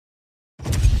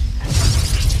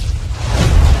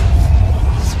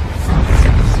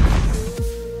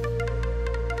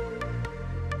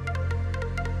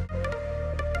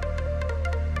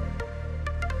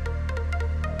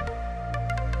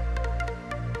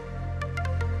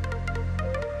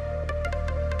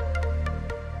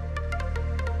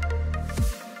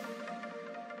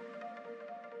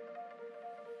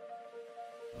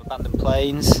abandoned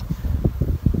planes.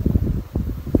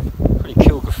 Pretty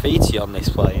cool graffiti on this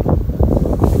plane,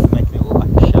 making it look like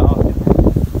a shark.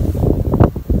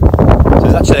 So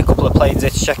there's actually a couple of planes here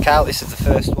to check out. This is the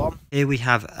first one. Here we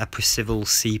have a Percival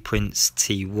Sea Prince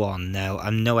T.1. Now,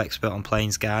 I'm no expert on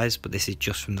planes, guys, but this is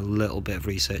just from the little bit of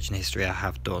research and history I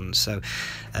have done. So,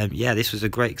 yeah, this was a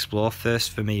great explore.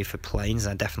 First for me for planes,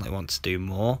 I definitely want to do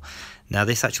more. Now,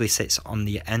 this actually sits on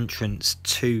the entrance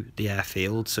to the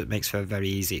airfield, so it makes for a very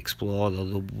easy explore, though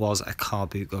there was a car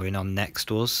boot going on next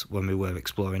to us when we were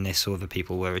exploring this, so other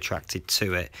people were attracted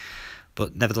to it.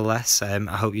 But nevertheless, I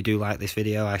hope you do like this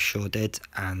video. I sure did.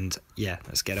 And yeah,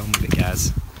 let's get on with it,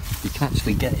 guys. You can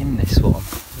actually get in this one.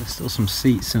 There's still some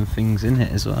seats and things in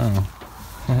it as well.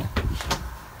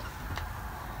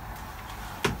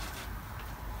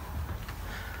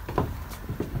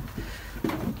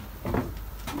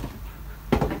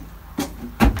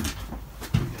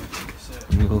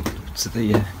 We go to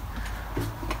the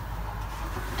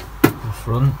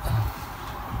front.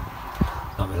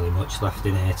 Not really much left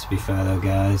in here, to be fair though,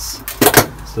 guys.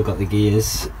 Still got the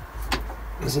gears.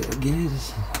 Is it the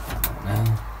gears? I don't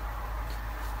know.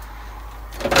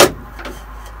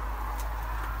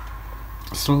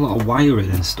 Still a lot of wiring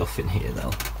and stuff in here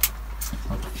though.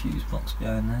 Like the fuse box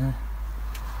behind there.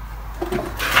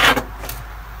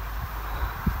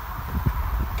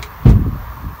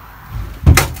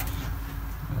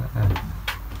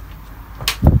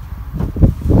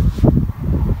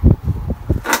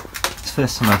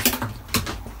 First time I've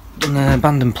done an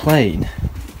abandoned plane.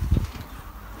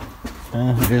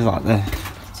 I really like the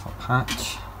top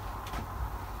hatch.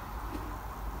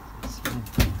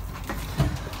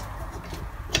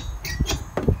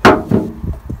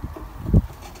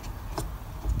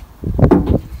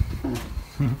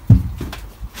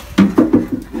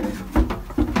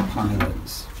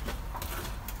 Pilots.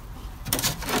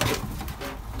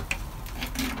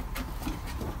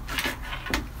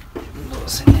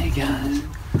 What's in here, guys?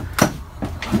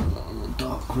 A little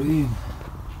dark room.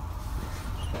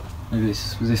 Maybe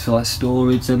was this for like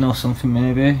storage then or something,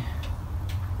 maybe?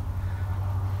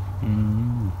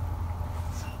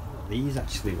 These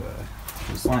actually were.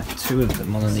 There's like two of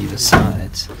them on either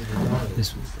side.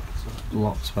 This was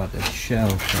blocked by the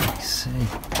shelf, you can see.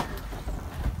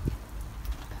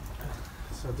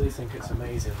 So I do think it's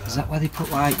amazing that. Is that where they put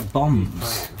like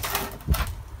bombs?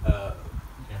 Yeah,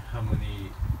 how many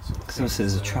sort of Because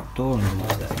there's a trap door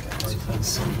underneath there, guys, you can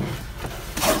see.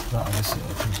 That obviously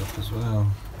opens up as well.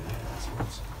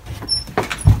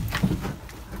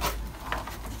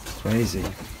 Crazy.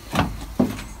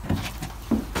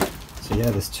 So yeah,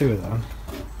 there's two of them.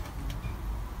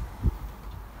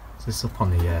 So it's up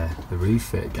on the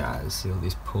roof here, guys. See all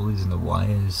these pulleys and the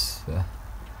wires for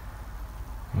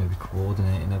maybe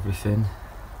coordinating everything.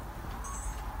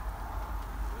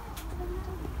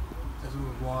 There's all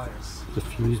the wires. The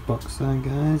fuse box there,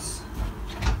 guys.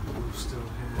 All still here.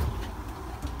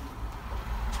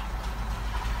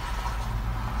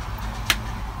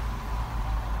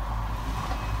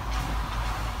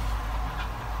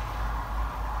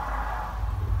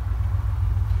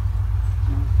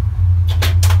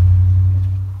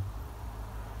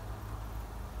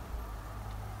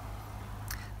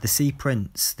 The Sea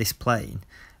Prince, this plane,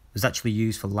 was actually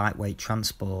used for lightweight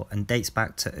transport and dates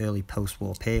back to early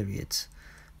post-war periods.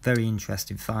 Very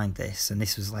interesting find this, and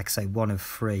this was, like I say, one of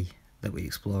three that we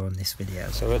explore on this video.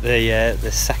 So we're at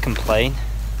the second plane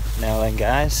now then,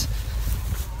 guys.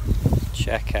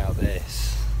 Check out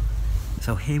this.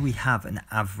 So here we have an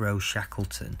Avro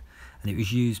Shackleton, and it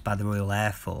was used by the Royal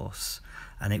Air Force,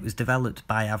 and it was developed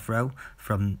by Avro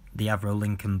from the Avro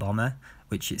Lincoln bomber,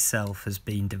 which itself has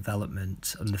been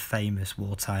development on the famous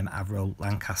wartime Avro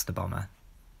Lancaster bomber.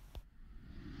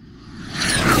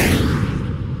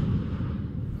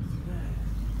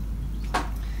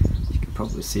 You can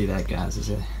probably see there, guys, there's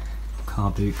a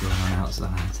car boot going on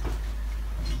outside.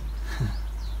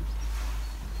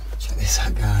 Check this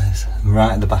out, guys,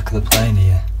 right at the back of the plane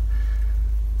here.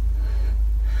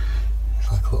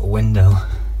 It's like a little window.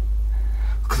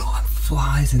 Look at all them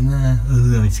flies in there.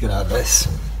 Ooh, I need to get out of this.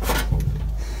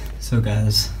 So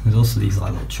guys, there's also these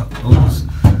like little trap doors.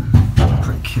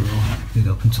 Pretty cool. They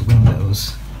open to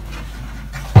windows.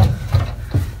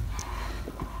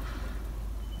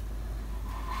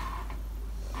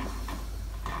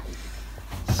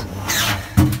 So,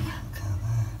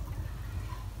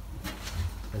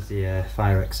 there's the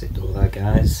fire exit door there,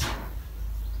 guys.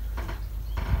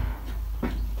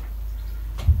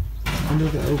 I wonder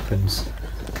if it opens.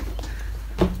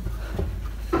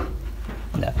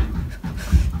 No.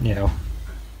 No.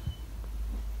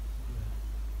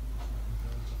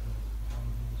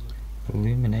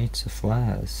 Illuminated. loads of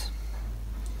flares.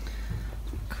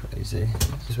 Crazy.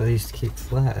 This is where they used to keep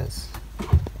flares.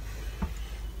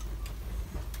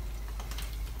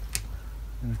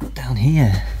 And we've got down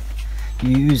here,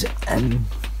 use MK.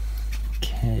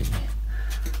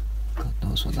 God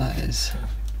knows what that is.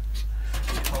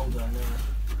 Hold on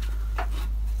now.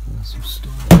 There's some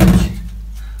storage.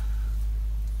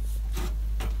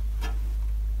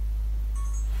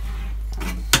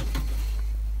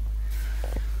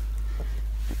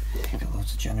 Got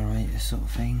loads of generator sort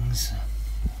of things.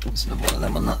 There's another one of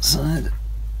them on that side.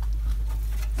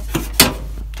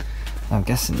 I'm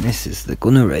guessing this is the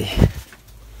gunnery.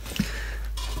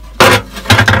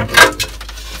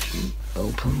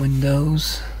 Open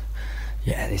windows.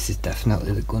 Yeah, this is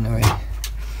definitely the gunnery.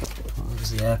 Oh,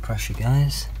 there's the air pressure,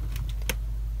 guys.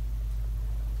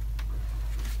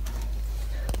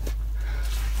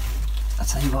 I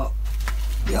tell you what,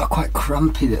 they are quite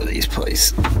crampy though, these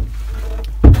places.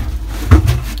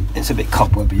 It's a bit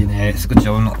cobwebby in here. It's a good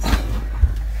job I'm not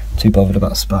too bothered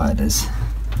about spiders.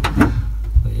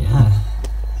 But yeah,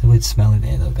 there's a weird smell in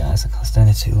here though, guys. I can't stand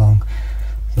it too long.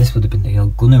 So this would have been the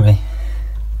old gunnery.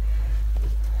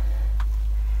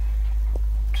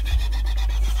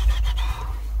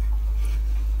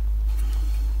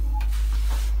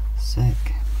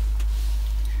 Sick.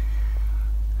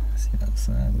 See that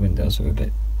side. The windows are a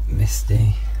bit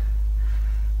misty.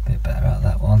 A bit better out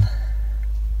that one.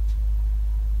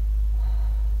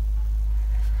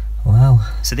 Wow.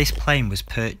 So this plane was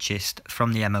purchased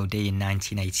from the MOD in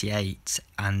 1988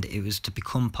 and it was to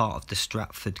become part of the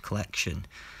Stratford collection.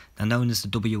 Now known as the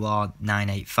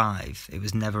WR985, it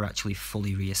was never actually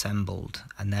fully reassembled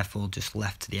and therefore just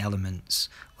left to the elements,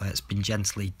 where it's been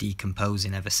gently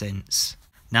decomposing ever since.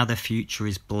 Now their future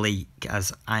is bleak,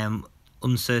 as I am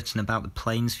uncertain about the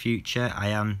plane's future. I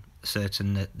am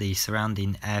certain that the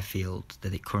surrounding airfield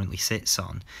that it currently sits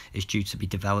on is due to be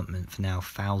development for now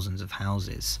thousands of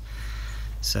houses.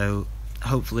 So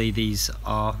hopefully these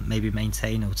are maybe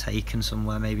maintained or taken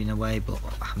somewhere, maybe in a way, but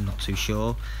I'm not too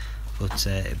sure. But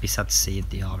it'd be sad to see if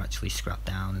they are actually scrapped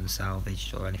down and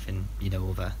salvaged or anything, you know,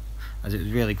 other. As it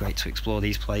was really great to explore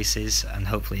these places, and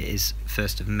hopefully it is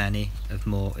first of many of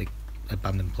more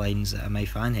abandoned planes that I may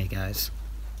find here, guys.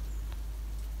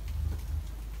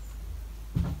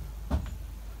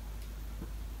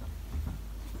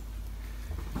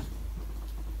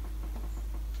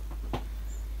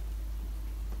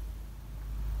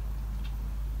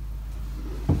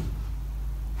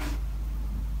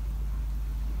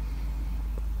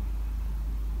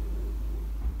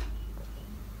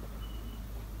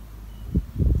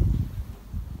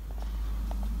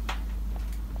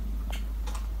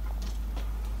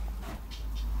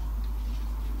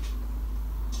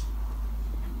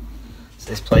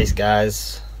 This place,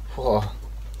 guys, whoa,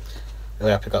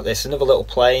 really happy I got this. Another little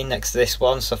plane next to this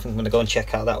one, so I think I'm going to go and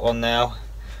check out that one now.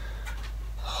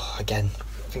 Oh, again,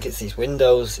 I think it's these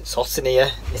windows. It's hot in here.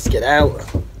 Let's get out.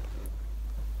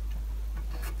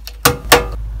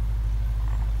 The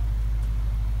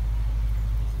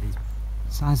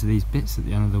size of these bits at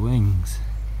the end of the wings,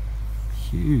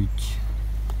 huge.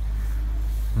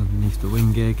 Underneath the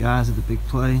wing gear, guys, of the big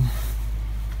plane.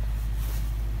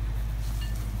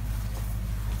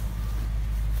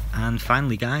 And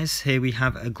finally, guys, here we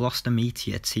have a Gloucester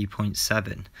Meteor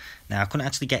T.7. Now I couldn't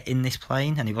actually get in this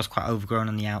plane and it was quite overgrown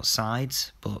on the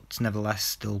outsides, but nevertheless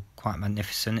still quite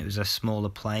magnificent. It was a smaller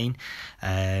plane,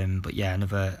 but yeah,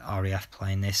 another RAF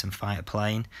plane, this, and fighter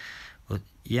plane. But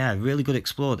yeah, really good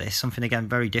explore this, something again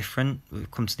very different. We've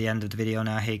come to the end of the video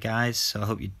now here, guys, so I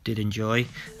hope you did enjoy.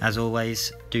 As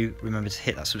always, do remember to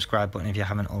hit that subscribe button if you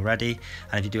haven't already,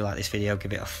 and if you do like this video,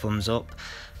 give it a thumbs up.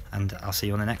 And I'll see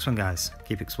you on the next one, guys.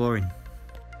 Keep exploring.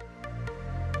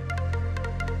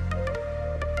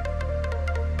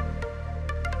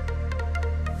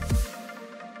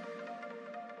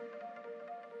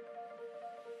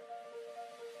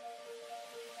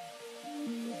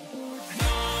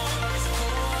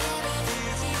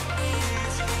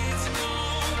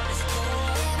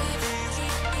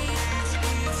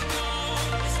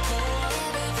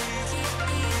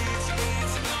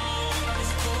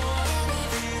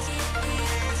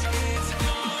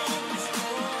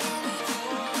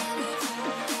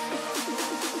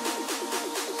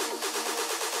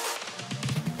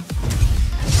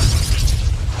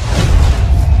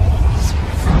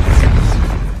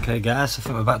 Okay guys, I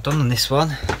think we're about done on this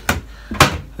one.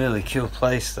 Really cool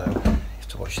place though. You have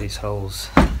to watch these holes.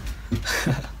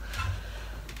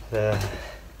 Yeah,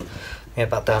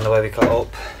 back down the way we got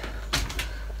up.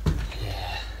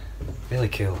 Yeah, really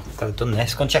cool. Glad I've done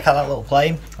this. Go and check out that little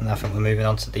plane, and I think we're moving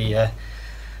on to the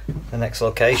next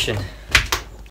location.